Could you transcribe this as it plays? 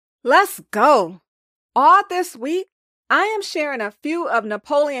Let's go! All this week, I am sharing a few of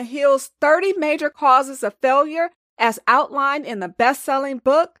Napoleon Hill's 30 major causes of failure as outlined in the best-selling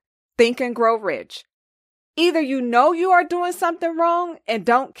book, Think and Grow Rich. Either you know you are doing something wrong and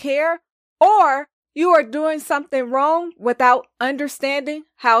don't care, or you are doing something wrong without understanding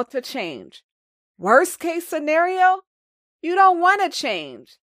how to change. Worst case scenario, you don't want to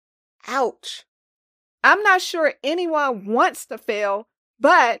change. Ouch. I'm not sure anyone wants to fail,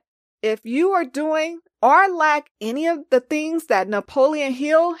 but if you are doing or lack any of the things that Napoleon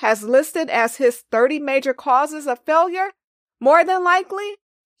Hill has listed as his 30 major causes of failure, more than likely,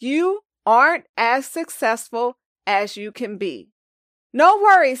 you aren't as successful as you can be. No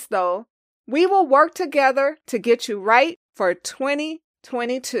worries though. We will work together to get you right for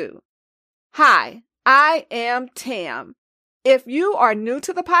 2022. Hi, I am Tam. If you are new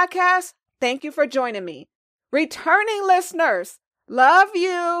to the podcast, thank you for joining me. Returning listeners, love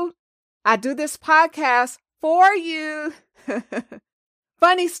you. I do this podcast for you.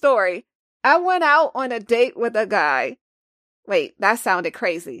 Funny story. I went out on a date with a guy. Wait, that sounded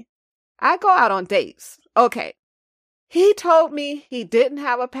crazy. I go out on dates. Okay. He told me he didn't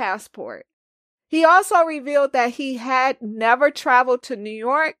have a passport. He also revealed that he had never traveled to New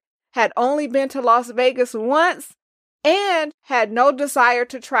York, had only been to Las Vegas once, and had no desire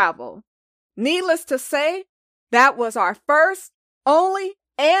to travel. Needless to say, that was our first, only,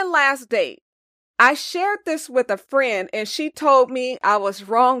 and last date. I shared this with a friend and she told me I was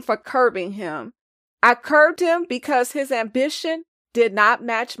wrong for curbing him. I curbed him because his ambition did not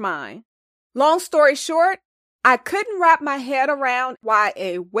match mine. Long story short, I couldn't wrap my head around why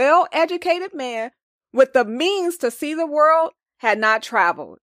a well-educated man with the means to see the world had not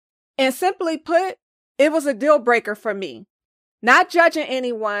traveled. And simply put, it was a deal breaker for me. Not judging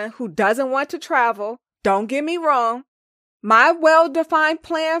anyone who doesn't want to travel, don't get me wrong. My well-defined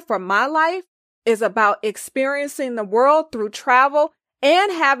plan for my life is about experiencing the world through travel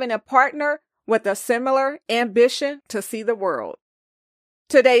and having a partner with a similar ambition to see the world.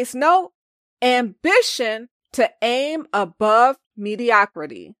 Today's note, ambition to aim above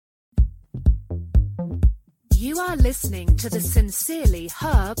mediocrity. You are listening to the Sincerely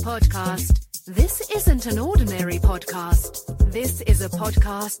Her podcast. This isn't an ordinary podcast. This is a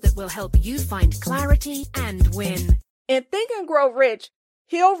podcast that will help you find clarity and win. In Think and Grow Rich,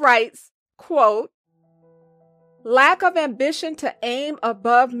 Hill writes, quote, lack of ambition to aim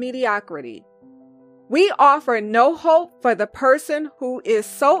above mediocrity. We offer no hope for the person who is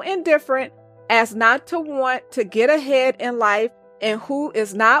so indifferent as not to want to get ahead in life and who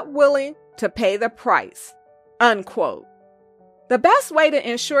is not willing to pay the price. Unquote. The best way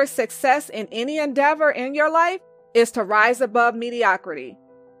to ensure success in any endeavor in your life is to rise above mediocrity.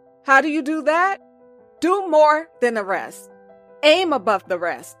 How do you do that? Do more than the rest. Aim above the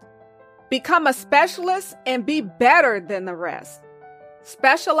rest. Become a specialist and be better than the rest.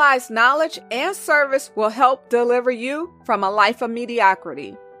 Specialized knowledge and service will help deliver you from a life of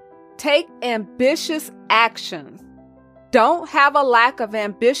mediocrity. Take ambitious actions. Don't have a lack of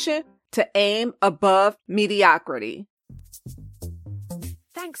ambition to aim above mediocrity.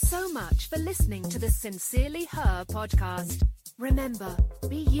 Thanks so much for listening to the Sincerely Her podcast. Remember,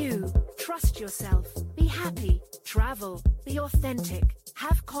 be you, trust yourself, be happy, travel, be authentic,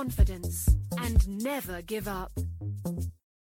 have confidence, and never give up.